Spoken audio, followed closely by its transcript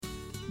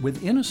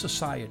within a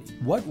society,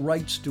 what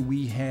rights do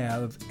we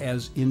have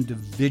as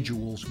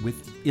individuals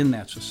within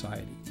that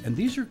society? And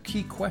these are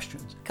key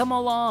questions. Come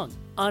along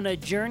on a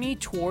journey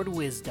toward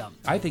wisdom.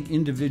 I think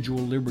individual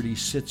liberty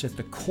sits at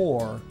the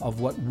core of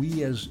what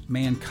we as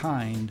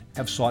mankind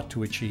have sought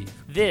to achieve.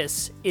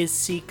 This is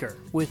Seeker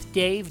with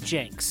Dave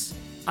Jenks.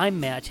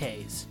 I'm Matt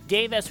Hayes.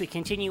 Dave, as we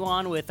continue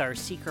on with our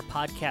Seeker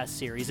podcast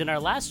series, in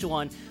our last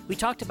one, we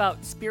talked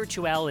about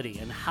spirituality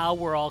and how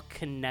we're all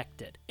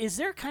connected. Is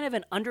there kind of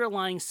an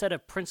underlying set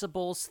of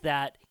principles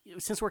that,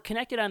 since we're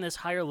connected on this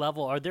higher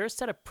level, are there a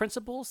set of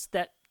principles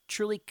that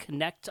truly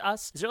connect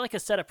us? Is there like a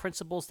set of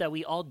principles that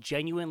we all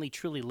genuinely,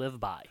 truly live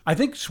by? I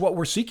think it's what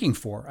we're seeking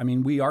for. I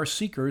mean, we are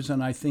seekers,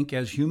 and I think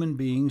as human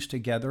beings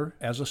together,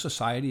 as a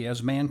society,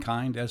 as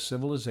mankind, as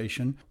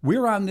civilization,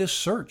 we're on this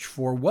search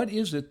for what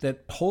is it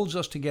that holds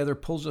us together,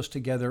 pulls us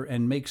together,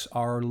 and makes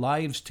our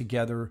lives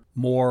together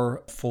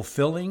more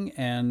fulfilling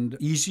and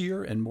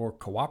easier and more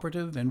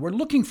cooperative, and we're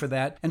looking for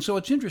that. And so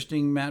it's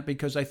interesting, Matt,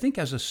 because I think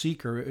as a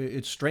seeker,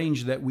 it's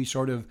strange that we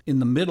sort of, in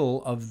the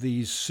middle of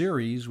these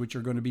series, which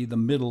are going to be the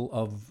middle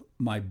of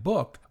my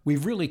book,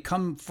 we've really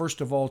come,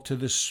 first of all, to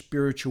this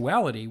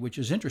spirituality, which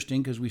is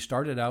interesting because we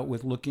started out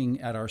with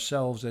looking at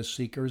ourselves as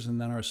seekers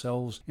and then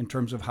ourselves in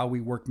terms of how we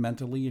work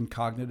mentally and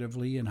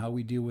cognitively and how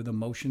we deal with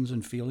emotions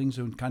and feelings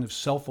and kind of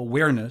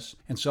self-awareness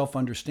and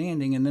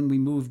self-understanding. And then we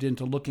moved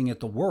into looking at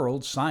the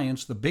world,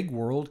 science, the big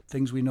world,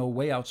 things we know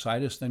way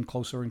outside us, then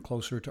closer and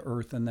closer to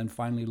Earth, and then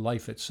finally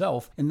life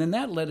itself. And then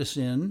that led us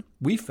in,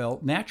 we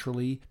felt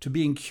naturally, to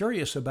being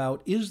curious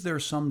about, is there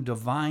some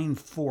divine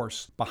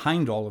force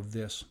behind all of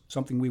this?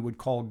 Something we would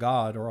call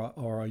God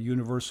or a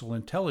universal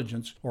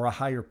intelligence or a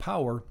higher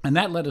power. And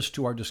that led us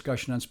to our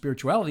discussion on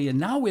spirituality. And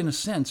now, in a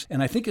sense,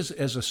 and I think as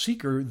a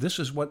seeker, this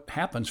is what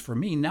happens for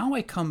me. Now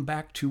I come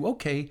back to,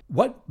 okay,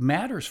 what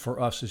matters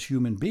for us as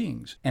human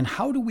beings? And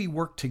how do we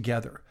work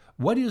together?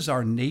 What is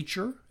our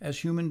nature as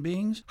human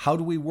beings? How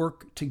do we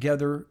work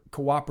together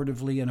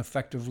cooperatively and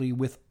effectively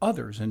with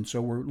others? And so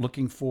we're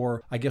looking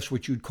for, I guess,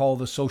 what you'd call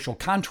the social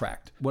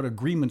contract. What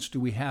agreements do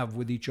we have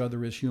with each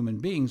other as human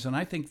beings? And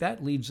I think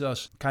that leads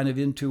us kind of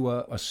into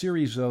a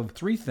series of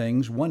three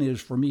things. One is,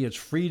 for me, it's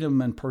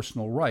freedom and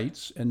personal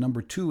rights. And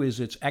number two is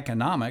it's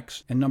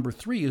economics. And number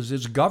three is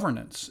it's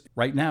governance.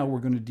 Right now, we're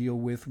going to deal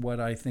with what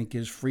I think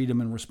is freedom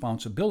and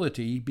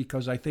responsibility,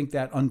 because I think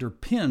that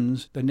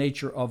underpins the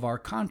nature of our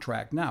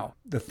contract. Now,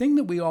 the thing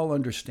that we all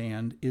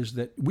understand is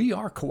that we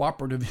are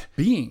cooperative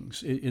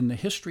beings. In the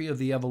history of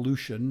the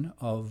evolution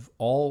of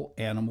all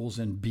animals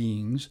and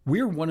beings,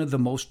 we're one of the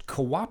most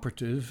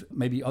cooperative,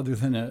 maybe other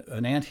than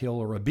an anthill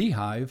or a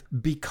beehive,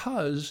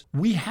 because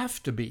we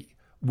have to be.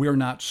 We're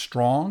not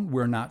strong,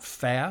 we're not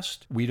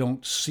fast, we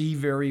don't see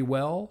very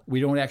well, we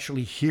don't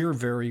actually hear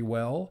very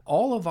well.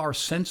 All of our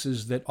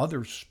senses that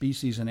other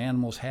species and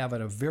animals have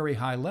at a very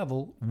high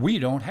level, we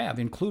don't have,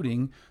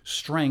 including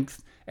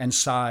strength and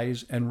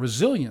size and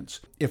resilience.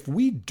 If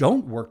we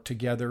don't work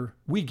together,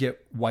 we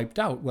get wiped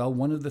out. Well,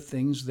 one of the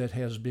things that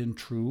has been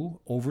true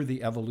over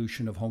the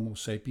evolution of Homo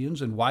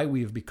sapiens and why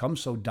we have become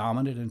so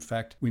dominant, in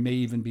fact, we may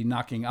even be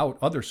knocking out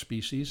other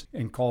species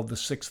and called the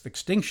sixth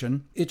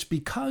extinction, it's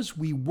because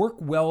we work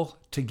well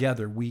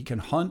together. We can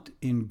hunt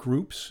in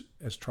groups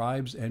as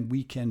tribes, and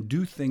we can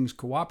do things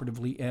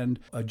cooperatively. And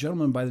a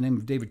gentleman by the name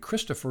of David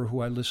Christopher,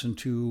 who I listened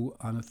to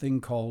on a thing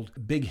called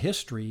Big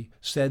History,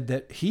 said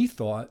that he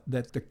thought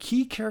that the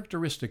key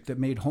characteristic that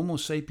made Homo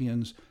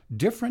sapiens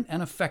different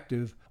and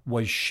effective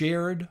was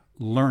shared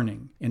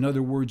learning. In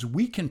other words,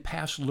 we can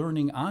pass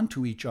learning on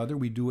to each other.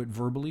 We do it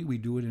verbally, we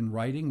do it in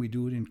writing, we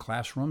do it in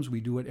classrooms, we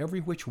do it every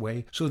which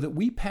way, so that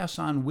we pass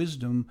on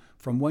wisdom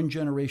from one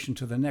generation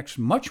to the next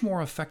much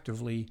more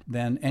effectively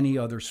than any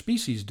other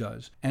species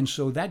does. And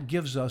so that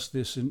gives us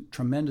this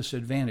tremendous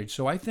advantage.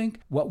 So I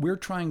think what we're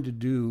trying to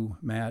do,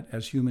 Matt,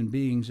 as human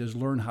beings, is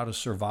learn how to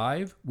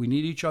survive. We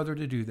need each other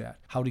to do that.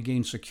 How to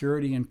gain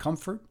security and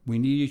comfort. We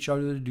need each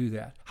other to do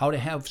that. How to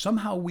have,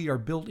 somehow we are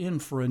built in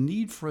for a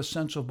need for a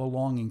sense of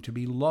belonging, to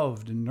be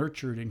loved and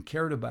nurtured and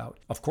cared about.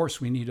 Of course,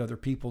 we need other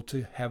people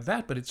to have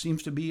that, but it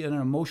seems to be an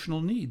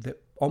emotional need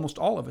that almost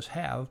all of us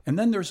have. And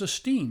then there's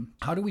esteem.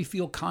 How do we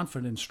feel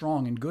confident,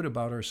 strong, and good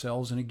about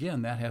ourselves? And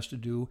again, that has to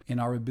do in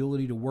our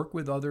ability to work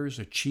with others,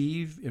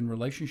 achieve in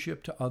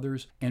relationship to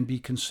others, and be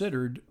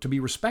considered to be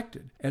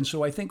respected. And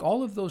so I think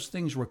all of those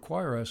things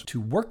require us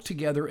to work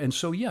together. And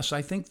so, yes,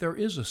 I think there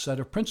is a set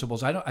of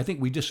principles. I think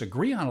we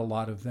disagree on a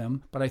lot of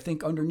them, but I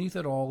think underneath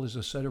it all is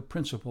a set of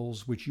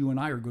principles which you and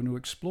I are going to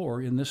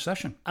explore in this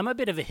session. I'm a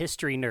bit of a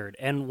history nerd,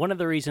 and one of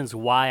the reasons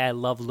why I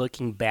love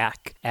looking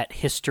back at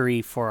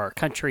history for our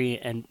country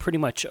and pretty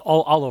much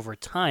all over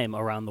time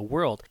around the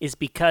world is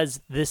because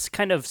this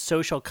kind of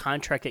social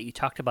contract that you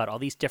talked about, all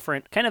these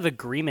different kind of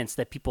agreements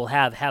that people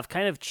have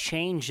kind of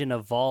changed and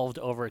evolved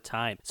over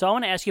time. So I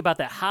want to ask you about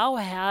that. How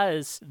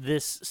has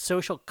this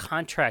social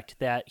contract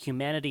that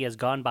humanity has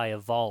gone by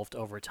evolved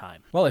over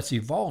time? Well, it's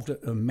evolved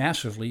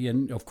massively,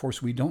 and of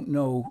course we don't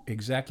know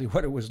exactly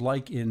what it was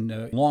like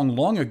in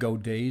long ago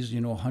days,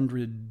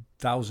 100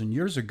 100,000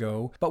 years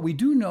ago. But we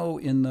do know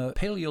in the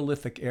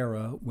Paleolithic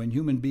era, when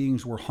human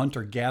beings were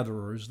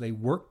hunter-gatherers, they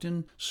worked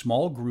in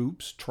small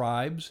groups,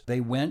 tribes.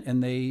 They went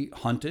and they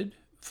hunted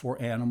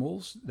for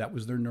animals. That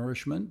was their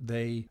nourishment.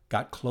 They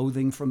got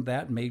clothing from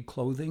that, made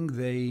clothing.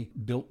 They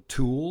built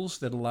tools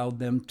that allowed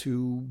them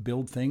to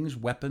build things,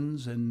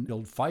 weapons, and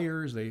build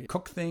fires. They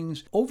cooked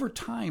things. Over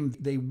time,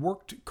 they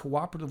worked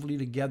cooperatively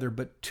together.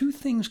 But two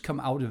things come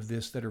out of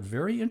this that are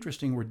very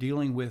interesting we're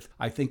dealing with,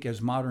 I think, as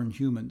modern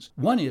humans.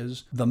 One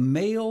is the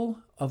male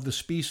of the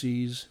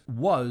species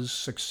was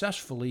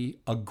successfully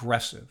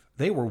aggressive.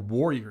 They were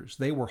warriors.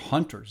 They were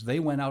hunters. They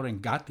went out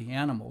and got the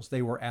animals.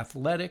 They were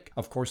athletic.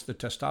 Of course, the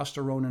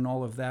testosterone and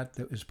all of that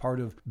is part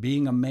of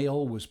being a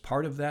male was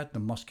part of that, the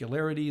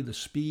muscularity, the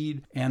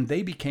speed, and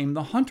they became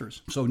the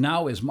hunters. So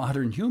now as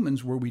modern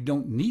humans, where we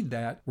don't need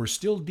that, we're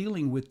still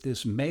dealing with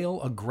this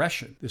male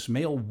aggression, this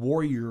male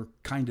warrior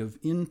kind of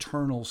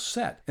internal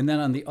set. And then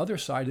on the other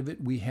side of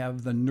it, we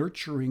have the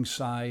nurturing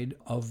side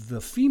of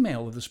the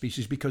female of the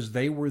species, because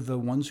they were the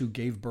ones who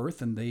gave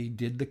birth and they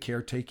did the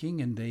caretaking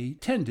and they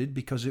tended,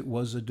 because it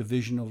was a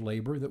division of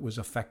labor that was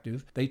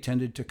effective, they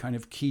tended to kind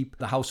of keep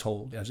the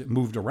household as it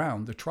moved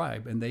around the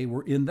tribe, and they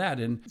were in that.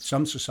 In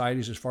some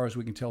societies, as far as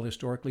we can tell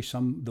historically,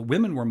 the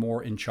women were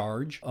more in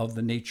charge of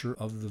the nature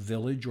of the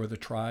village or the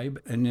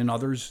tribe, and in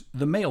others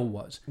the male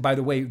was. By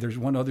the way, there's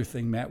one other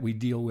thing, Matt, we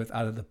deal with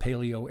out of the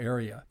paleo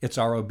area. It's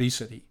our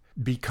obesity,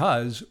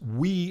 because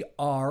we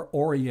are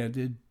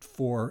oriented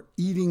for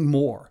eating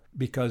more.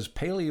 Because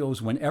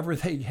paleos, whenever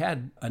they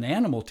had an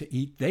animal to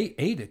eat, they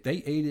ate it. They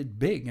ate it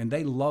big, and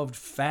they loved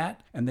fat,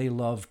 and they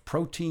loved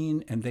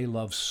protein, and they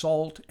loved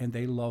salt, and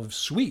they loved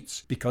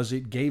sweets, because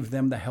it gave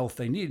them the health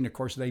they needed. And of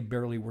course, they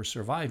barely were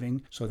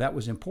surviving, so that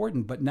was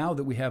important. But now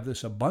that we have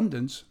this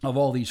abundance of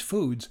all these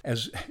foods,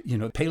 as you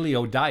know,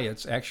 paleo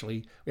diets,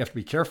 actually, we have to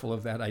be careful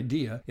of that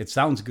idea. It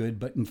sounds good,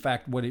 but in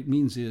fact, what it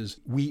means is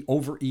we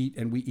overeat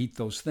and we eat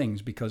those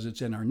things because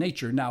it's in our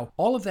nature. Now,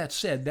 all of that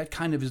said, that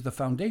kind of is the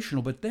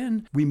foundational, but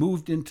then we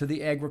moved into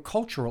the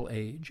agricultural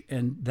age,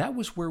 and that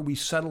was where we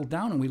settled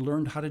down and we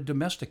learned how to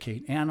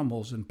domesticate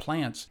animals and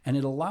plants, and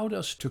it allowed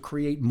us to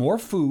create more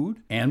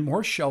food and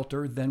more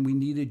shelter than we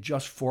needed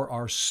just for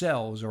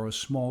ourselves or a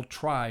small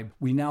tribe.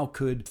 We now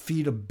could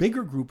feed a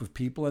bigger group of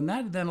people, and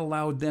that then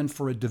allowed then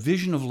for a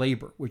division of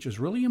labor, which is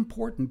really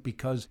important,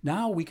 because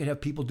now we could have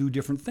people do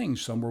different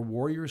things. Some were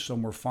warriors,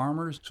 some were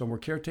farmers, some were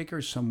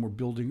caretakers, some were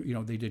building,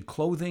 they did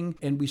clothing,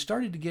 and we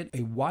started to get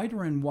a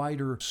wider and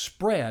wider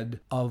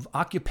spread of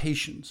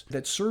occupations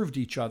that served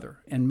each other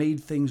and made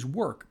things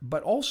work.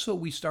 But also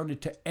we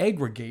started to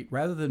aggregate,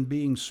 rather than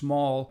being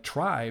small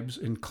tribes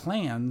and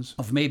clans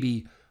of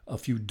maybe a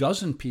few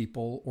dozen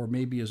people or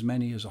maybe as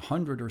many as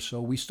 100 or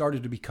so. We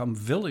started to become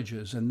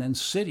villages and then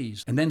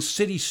cities and then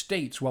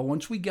city-states. Well,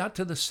 once we got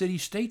to the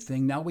city-state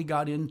thing, now we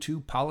got into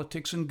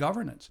politics and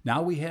governance.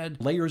 Now we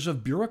had layers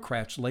of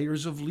bureaucrats,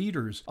 layers of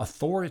leaders,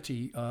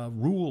 authority,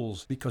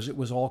 rules, because it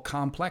was all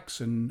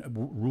complex, and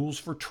rules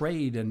for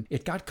trade, and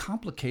it got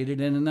complicated.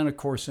 And then, of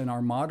course, in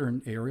our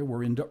modern area,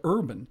 we're into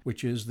urban,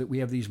 which is that we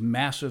have these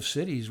massive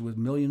cities with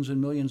millions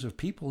and millions of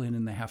people in,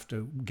 and they have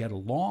to get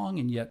along,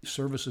 and yet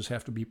services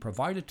have to be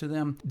provided to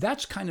them.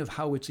 That's kind of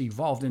how it's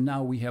evolved. And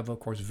now we have,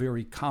 of course,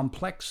 very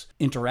complex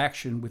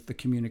interaction with the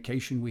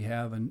communication we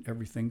have and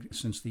everything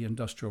since the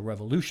Industrial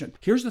Revolution.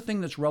 Here's the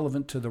thing that's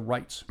relevant to the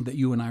rights that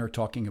you and I are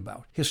talking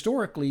about.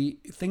 Historically,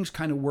 things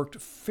kind of worked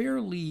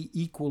fairly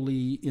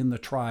equally in the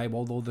tribe,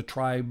 although the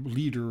tribe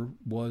leader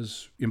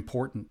was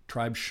important.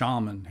 Tribe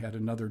shaman had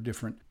another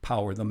different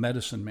power, the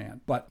medicine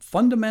man. But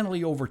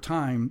fundamentally over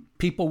time,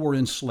 people were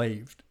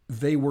enslaved.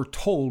 They were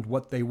told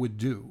what they would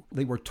do.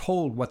 They were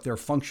told what their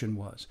function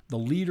was. The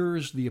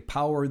leaders, the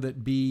power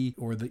that be,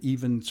 or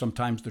even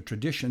sometimes the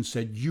tradition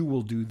said, you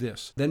will do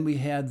this. Then we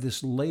had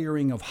this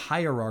layering of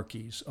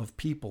hierarchies of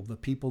people, the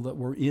people that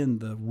were in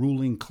the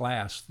ruling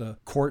class, the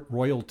court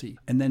royalty,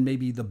 and then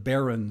maybe the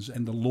barons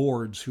and the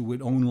lords who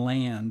would own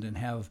land and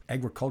have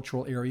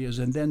agricultural areas.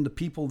 And then the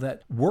people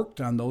that worked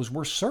on those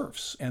were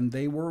serfs, and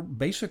they were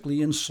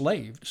basically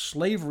enslaved.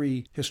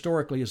 Slavery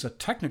historically is a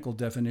technical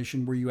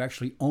definition where you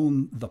actually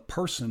own the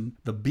person,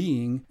 the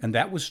being, and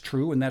that was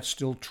true, and that's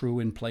still true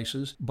in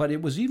places. But it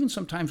was even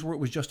sometimes where it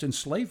was just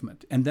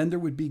enslavement. And then there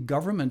would be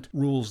government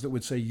rules that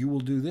would say, you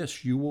will do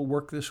this, you will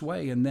work this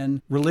way. And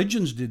then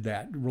religions did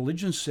that.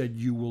 Religions said,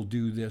 you will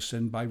do this,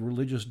 and by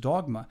religious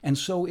dogma. And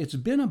so it's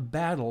been a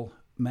battle,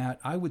 Matt,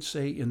 I would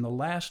say in the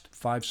last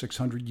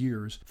 500-600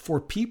 years, for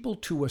people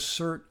to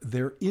assert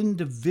their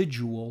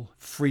individual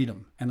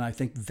freedom. And I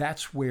think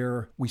that's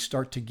where we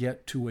start to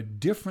get to a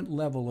different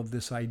level of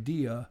this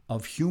idea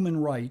of human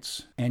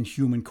rights and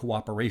human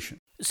cooperation.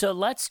 So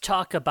let's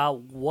talk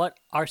about what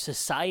our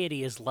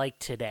society is like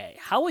today.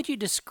 How would you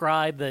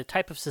describe the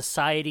type of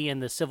society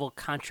and the civil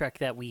contract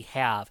that we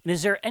have? And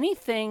is there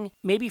anything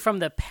maybe from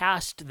the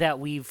past that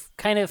we've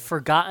kind of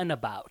forgotten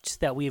about,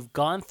 that we've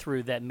gone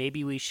through, that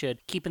maybe we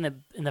should keep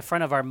in the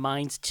front of our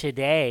minds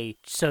today,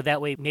 so that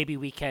way maybe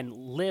we can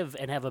live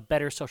and have a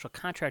better social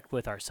contract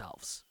with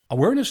ourselves?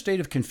 We're in a state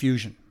of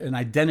confusion, an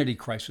identity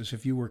crisis.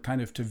 If you were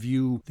kind of to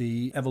view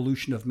the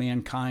evolution of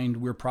mankind,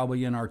 we're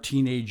probably in our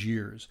teenage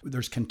years.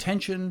 There's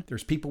contention.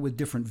 There's people with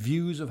different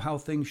views of how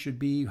things should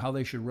be, how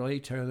they should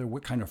relate to other,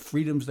 what kind of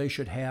freedoms they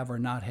should have or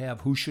not have,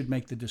 who should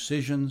make the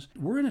decisions.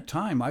 We're in a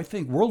time, I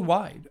think,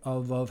 worldwide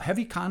of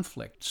heavy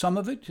conflict. Some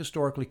of it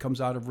historically comes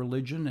out of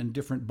religion and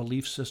different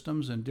belief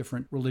systems and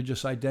different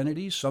religious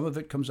identities. Some of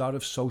it comes out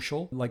of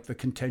social, like the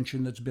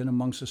contention that's been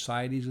among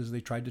societies as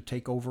they tried to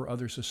take over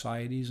other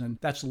societies. And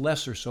that's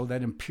lesser so.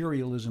 That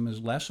imperialism is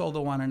less,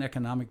 although on an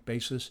economic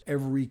basis,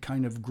 every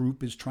kind of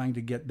group is trying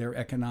to get their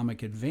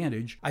economic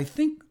advantage. I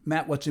think,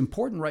 Matt, what's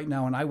important right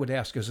now, and I would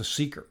ask as a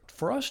seeker,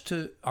 for us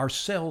to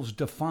ourselves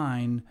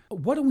define,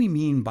 what do we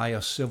mean by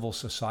a civil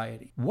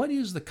society? What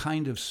is the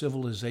kind of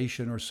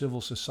civilization or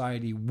civil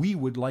society we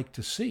would like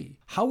to see?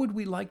 How would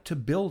we like to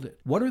build it?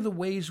 What are the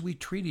ways we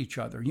treat each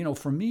other?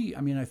 For me,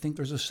 I think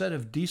there's a set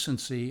of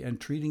decency and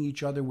treating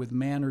each other with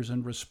manners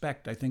and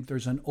respect. I think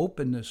there's an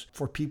openness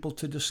for people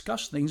to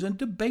discuss things and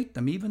debate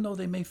them, even though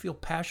they may feel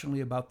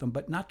passionately about them,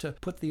 but not to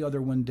put the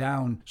other one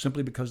down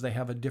simply because they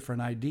have a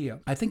different idea.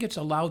 I think it's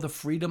allow the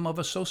freedom of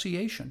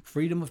association,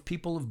 freedom of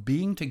people of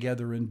being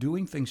together and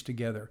doing things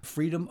together,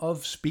 freedom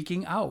of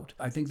speaking out.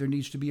 I think there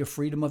needs to be a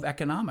freedom of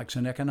economics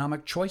and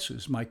economic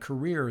choices, my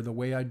career, the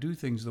way I do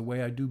things, the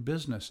way I do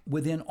business.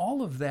 Within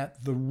all of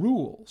that, the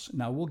rules,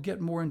 now we'll get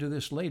more into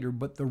this later,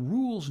 but the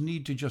rules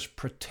need to just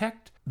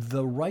protect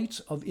the rights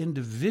of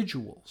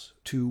individuals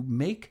to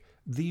make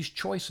these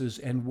choices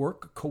and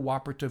work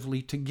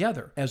cooperatively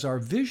together. As our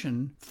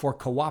vision for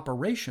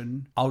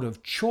cooperation out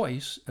of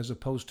choice as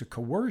opposed to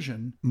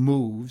coercion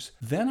moves,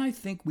 then I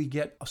think we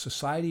get a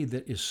society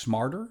that is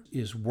smarter,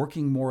 is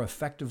working more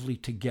effectively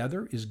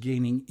together, is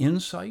gaining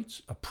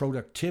insights, a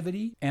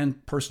productivity,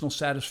 and personal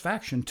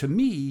satisfaction. To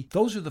me,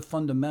 those are the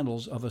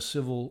fundamentals of a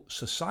civil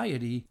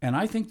society, and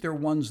I think they're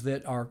ones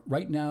that are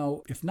right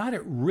now, if not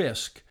at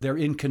risk, they're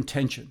in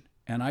contention.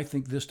 And I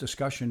think this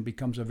discussion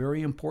becomes a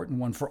very important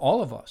one for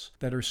all of us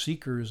that are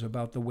seekers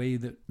about the way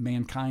that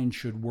mankind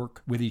should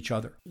work with each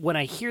other. When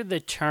I hear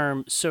the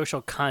term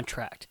social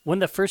contract, one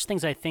of the first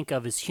things I think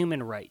of is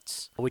human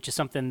rights, which is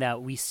something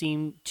that we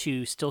seem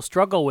to still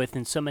struggle with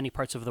in so many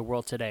parts of the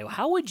world today.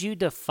 How would you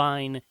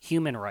define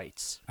human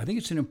rights? I think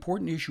it's an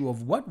important issue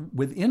of what,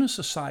 within a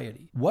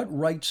society, what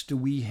rights do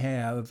we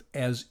have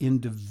as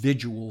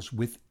individuals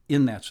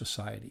within that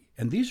society?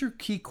 And these are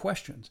key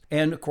questions.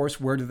 And of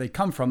course, where do they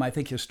come from? I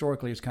think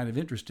historically it's kind of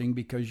interesting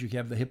because you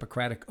have the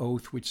Hippocratic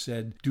Oath, which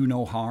said, do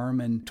no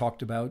harm, and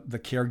talked about the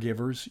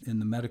caregivers in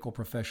the medical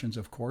professions,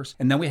 of course.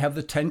 And then we have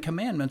the 10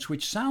 Commandments,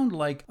 which sound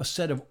like a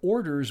set of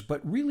orders, but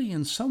really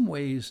in some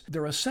ways,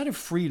 they're a set of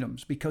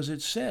freedoms because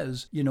it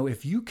says,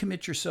 if you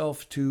commit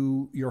yourself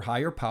to your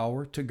higher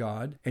power, to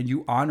God, and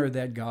you honor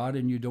that God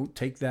and you don't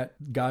take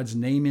that God's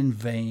name in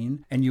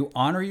vain, and you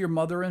honor your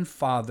mother and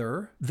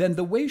father, then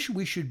the way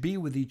we should be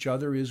with each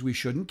other is we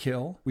shouldn't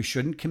kill, we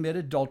shouldn't commit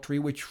adultery,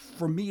 which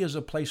for me is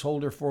a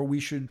placeholder for we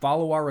should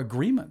follow our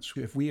agreements.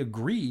 If we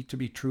agree to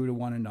be true to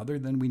one another,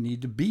 then we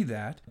need to be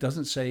that. It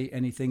doesn't say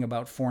anything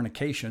about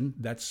fornication.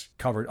 That's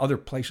covered other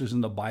places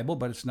in the Bible,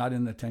 but it's not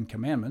in the 10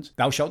 Commandments.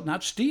 Thou shalt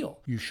not steal.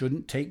 You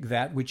shouldn't take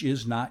that which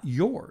is not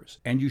yours.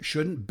 And you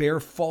shouldn't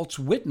bear false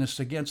witness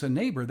against a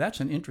neighbor.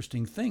 That's an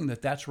interesting thing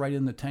that's right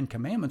in the 10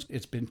 Commandments.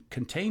 It's been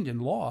contained in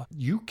law.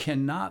 You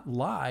cannot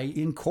lie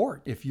in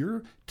court. If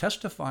you're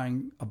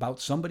testifying about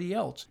somebody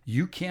else,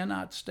 you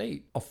cannot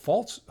state a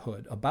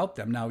falsehood about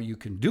them. Now, you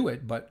can do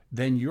it, but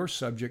then you're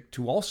subject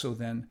to also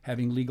then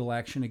having legal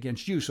action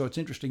against you. So it's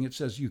interesting. It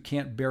says you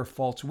can't bear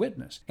false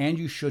witness, and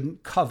you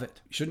shouldn't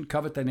covet. You shouldn't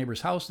covet thy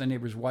neighbor's house, thy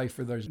neighbor's wife,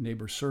 or their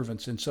neighbor's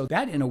servants. And so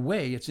that, in a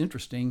way, it's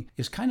interesting,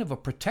 is kind of a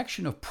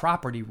protection of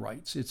property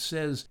rights. It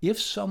says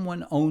if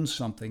someone owns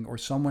something or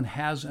someone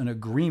has an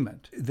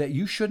agreement, that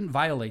you shouldn't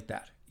violate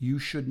that. You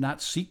should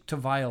not seek to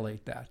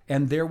violate that.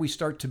 And there we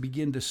start to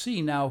begin to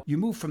see. Now, you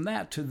move from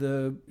that to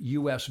the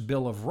U.S.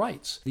 Bill of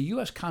Rights. The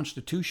U.S.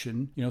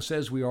 Constitution,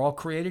 says we are all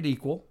created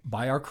equal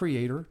by our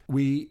Creator.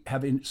 We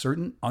have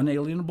certain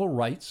unalienable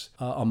rights,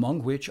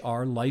 among which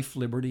are life,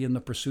 liberty, and the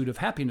pursuit of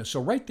happiness.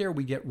 So right there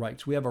we get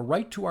rights. We have a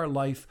right to our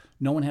life.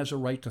 No one has a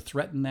right to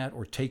threaten that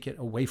or take it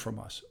away from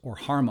us or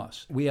harm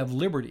us. We have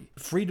liberty,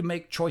 free to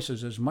make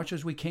choices as much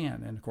as we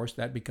can. And of course,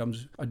 that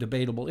becomes a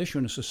debatable issue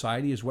in a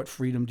society, is what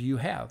freedom do you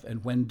have?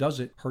 And when does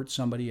it hurt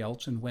somebody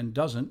else and when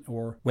doesn't?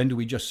 Or when do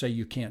we just say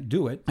you can't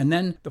do it? And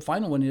then the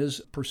final one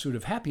is pursuit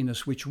of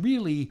happiness, which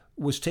really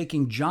was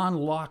taking John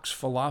Locke's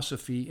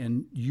philosophy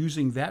and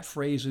using that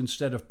phrase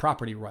instead of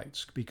property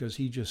rights, because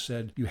he just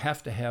said you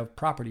have to have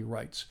property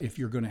rights if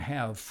you're going to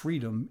have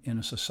freedom in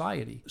a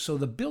society. So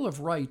the Bill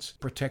of Rights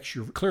protects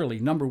clearly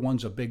number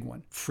one's a big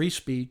one. Free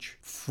speech,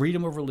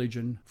 freedom of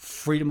religion,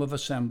 freedom of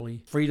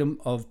assembly, freedom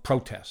of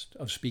protest,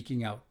 of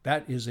speaking out.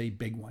 That is a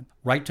big one.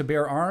 Right to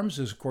bear arms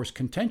is, of course,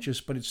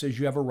 contentious, but it says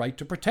you have a right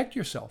to protect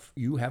yourself.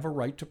 You have a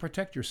right to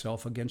protect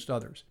yourself against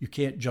others. You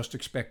can't just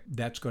expect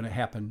that's going to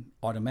happen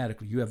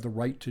automatically. You have the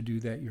right to do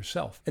that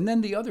yourself. And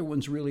then the other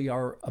ones really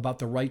are about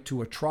the right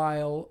to a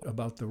trial,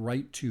 about the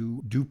right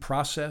to due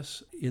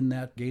process in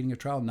that gaining a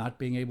trial, not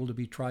being able to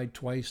be tried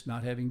twice,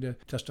 not having to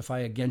testify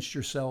against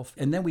yourself.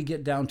 And then we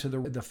get down to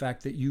the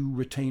fact that you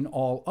retain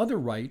all other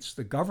rights.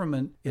 The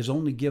government is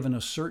only given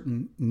a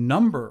certain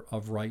number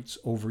of rights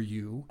over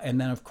you. And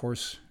then, of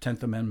course,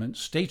 10th Amendment,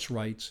 states'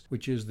 rights,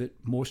 which is that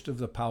most of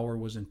the power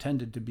was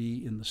intended to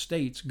be in the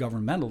states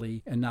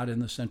governmentally and not in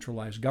the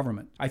centralized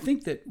government. I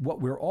think that what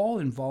we're all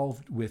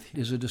involved with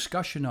is a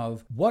discussion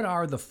of what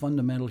are the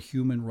fundamental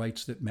human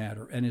rights that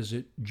matter, and is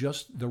it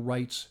just the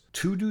rights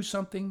to do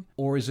something,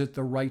 or is it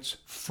the rights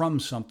from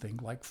something,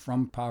 like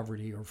from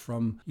poverty or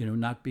from,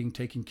 not being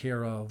taken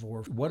care of,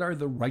 or what are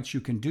the rights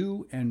you can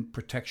do and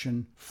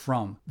protection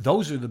from?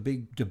 Those are the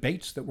big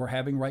debates that we're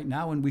having right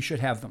now, and we should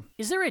have them.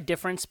 Is there a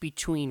difference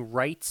between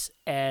rights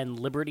and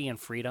liberty and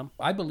freedom?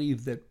 I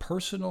believe that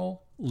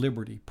personal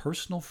liberty,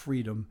 personal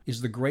freedom,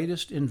 is the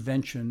greatest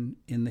invention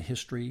in the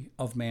history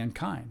of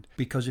mankind.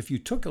 Because if you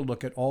took a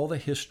look at all the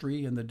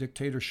history and the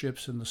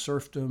dictatorships and the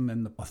serfdom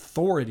and the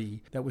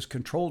authority that was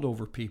controlled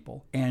over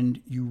people,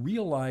 and you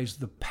realize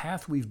the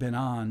path we've been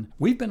on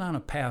a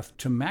path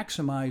to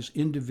maximize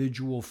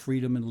individual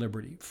freedom and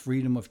liberty,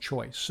 freedom of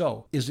choice.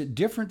 So, is it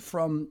different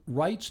from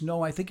rights?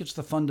 No, I think it's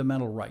the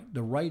fundamental right.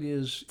 The right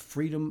is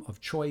freedom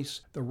of choice.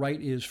 The right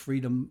is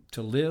freedom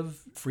to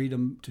live,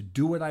 freedom to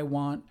do what I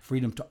want,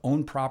 freedom to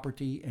own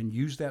property and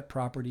use that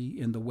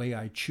property in the way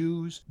I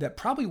choose. That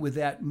probably with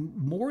that,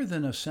 more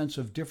than a sense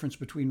of difference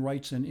between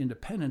rights and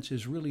independence,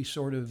 is really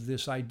sort of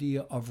this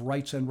idea of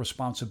rights and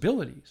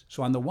responsibilities.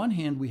 So on the one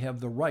hand, we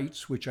have the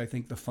rights, which I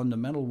think the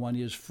fundamental one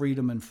is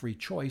freedom and free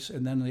choice.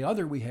 And then the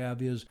other we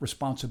have is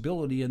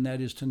responsibility, and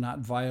that is to not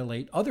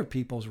violate other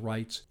people's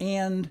rights.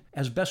 And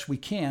as best we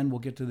can, we'll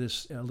get to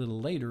this a little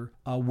later,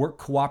 work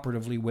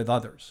cooperatively with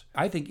others.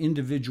 I think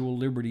individual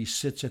liberty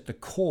sits at the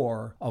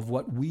core of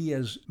what we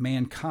as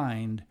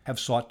mankind have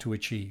sought to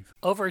achieve.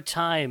 Over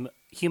time,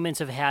 humans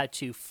have had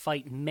to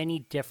fight many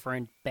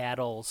different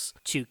battles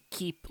to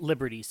keep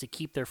liberties, to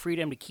keep their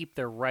freedom, to keep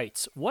their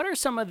rights. What are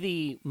some of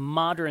the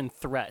modern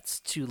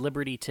threats to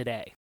liberty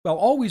today? Well,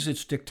 always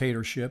it's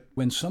dictatorship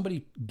when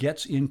somebody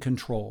gets in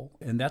control,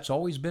 and that's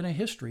always been a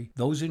history.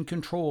 Those in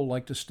control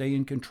like to stay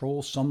in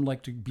control. Some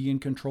like to be in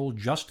control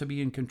just to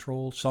be in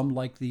control. Some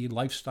like the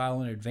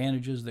lifestyle and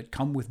advantages that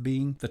come with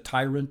being the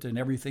tyrant, and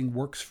everything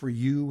works for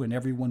you and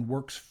everyone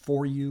works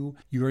for you.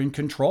 You're in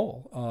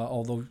control,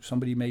 although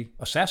somebody may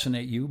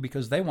assassinate you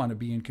because they want to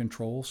be in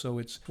control. So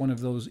it's one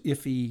of those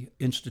iffy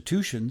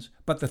institutions.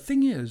 But the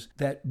thing is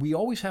that we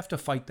always have to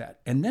fight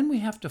that. And then we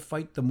have to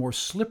fight the more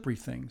slippery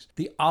things,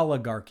 the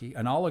oligarchy.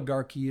 An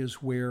oligarchy is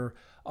where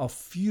a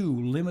few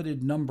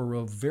limited number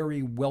of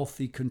very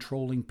wealthy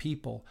controlling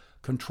people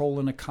control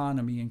an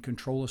economy and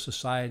control a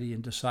society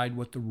and decide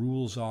what the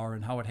rules are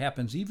and how it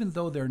happens. Even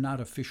though they're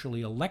not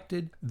officially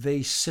elected,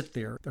 they sit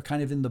there. They're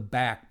kind of in the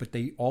back, but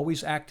they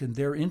always act in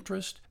their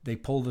interest. They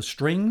pull the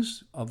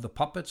strings of the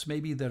puppets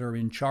maybe that are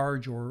in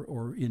charge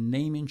or in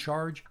name in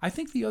charge. I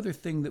think the other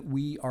thing that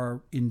we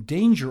are in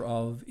danger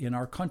of in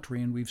our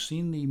country, and we've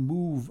seen the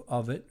move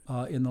of it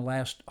in the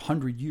last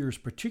 100 years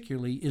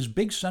particularly, is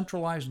big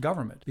centralized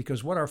government.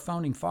 Because what our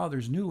founding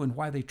fathers knew and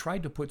why they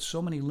tried to put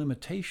so many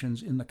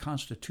limitations in the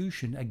Constitution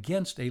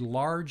against a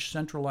large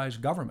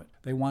centralized government,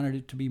 they wanted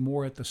it to be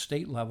more at the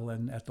state level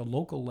and at the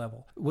local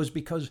level, was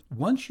because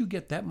once you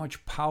get that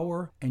much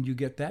power and you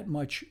get that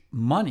much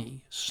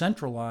money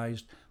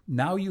centralized,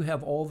 now you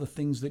have all the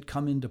things that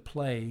come into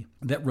play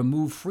that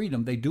remove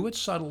freedom. They do it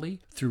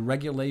subtly through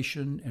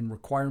regulation and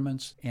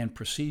requirements and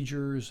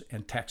procedures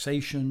and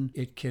taxation.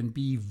 It can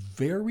be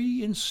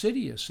very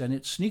insidious, and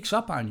it sneaks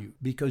up on you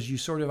because you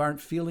sort of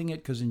aren't feeling it,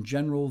 because in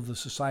general the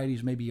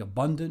societies may be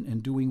abundant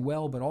and doing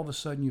well, but all of a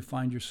sudden you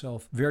find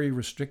yourself very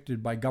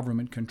restricted by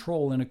government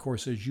control. And of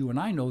course, as you and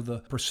I know, the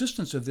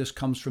persistence of this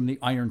comes from the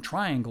Iron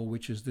Triangle,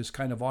 which is this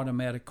kind of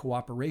automatic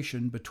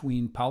cooperation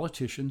between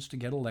politicians to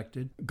get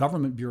elected,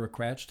 government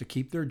bureaucrats to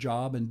keep their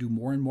job and do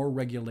more and more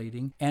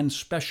regulating, and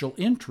special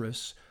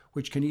interests,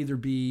 which can either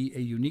be a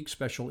unique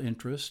special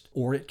interest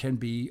or it can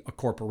be a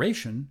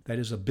corporation that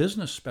is a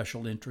business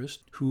special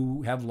interest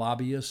who have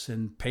lobbyists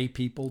and pay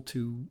people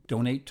to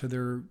donate to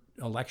their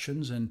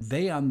elections, and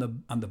they on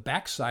the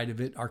backside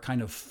of it are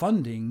kind of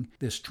funding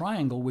this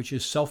triangle, which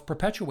is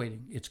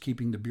self-perpetuating. It's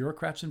keeping the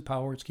bureaucrats in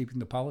power, it's keeping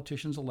the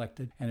politicians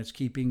elected, and it's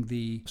keeping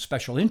the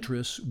special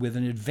interests with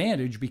an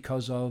advantage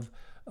because of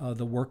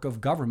the work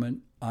of government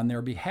on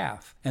their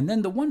behalf. And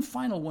then the one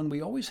final one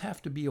we always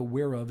have to be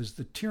aware of is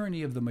the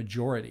tyranny of the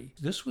majority.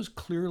 This was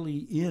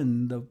clearly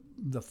in the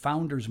the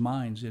founders'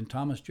 minds in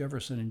Thomas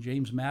Jefferson and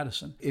James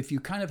Madison, if you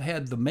kind of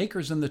had the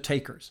makers and the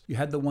takers, you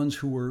had the ones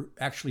who were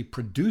actually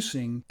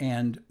producing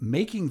and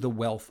making the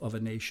wealth of a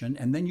nation,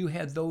 and then you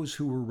had those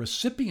who were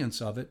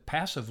recipients of it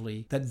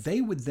passively, that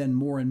they would then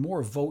more and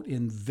more vote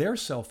in their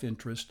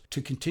self-interest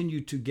to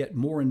continue to get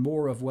more and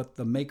more of what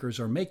the makers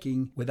are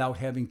making without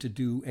having to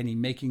do any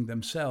making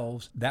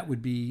themselves. That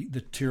would be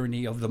the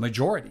tyranny of the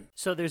majority.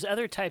 So there's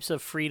other types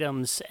of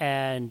freedoms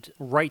and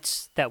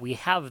rights that we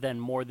have then,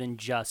 more than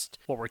just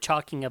what we're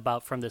talking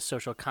about from the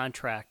social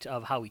contract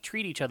of how we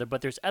treat each other,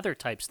 but there's other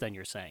types then,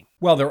 you're saying.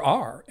 Well, there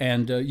are.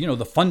 And,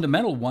 the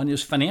fundamental one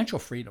is financial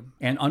freedom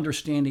and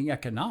understanding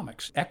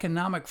economics.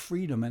 Economic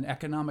freedom and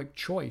economic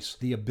choice,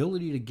 the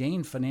ability to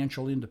gain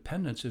financial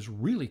independence, is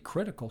really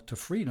critical to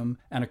freedom.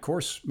 And of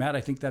course, Matt,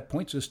 I think that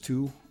points us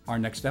to our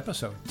next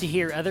episode. To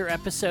hear other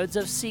episodes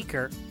of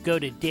Seeker, go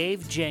to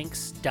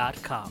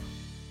davejenks.com.